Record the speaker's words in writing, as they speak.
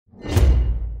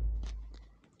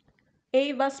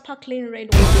EVA Sparkling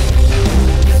Red Wine.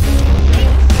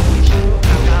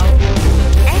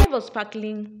 About EVA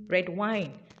Sparkling Red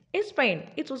Wine. In Spain,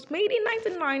 it was made in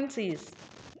 1990s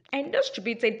and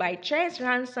distributed by Chess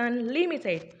Ranson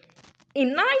Limited.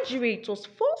 In Nigeria, it was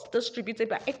first distributed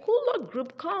by Ekolo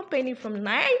Group Company from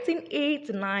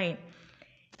 1989.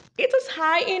 It is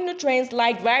high in nutrients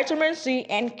like vitamin C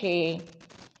and K.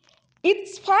 It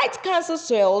fights cancer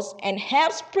cells and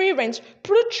helps prevent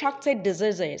protracted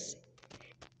diseases.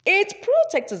 It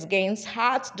protects against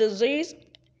heart disease.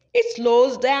 It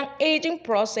slows down aging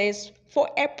process for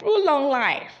a prolonged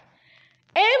life.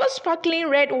 Ever sparkling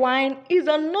red wine is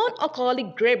a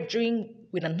non-alcoholic grape drink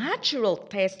with a natural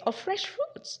taste of fresh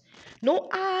fruits, no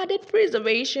added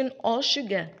preservation or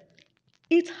sugar.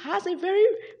 It has a very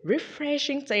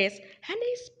refreshing taste and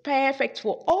is perfect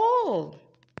for all.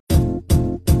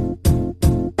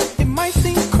 It might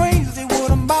seem crazy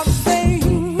what I'm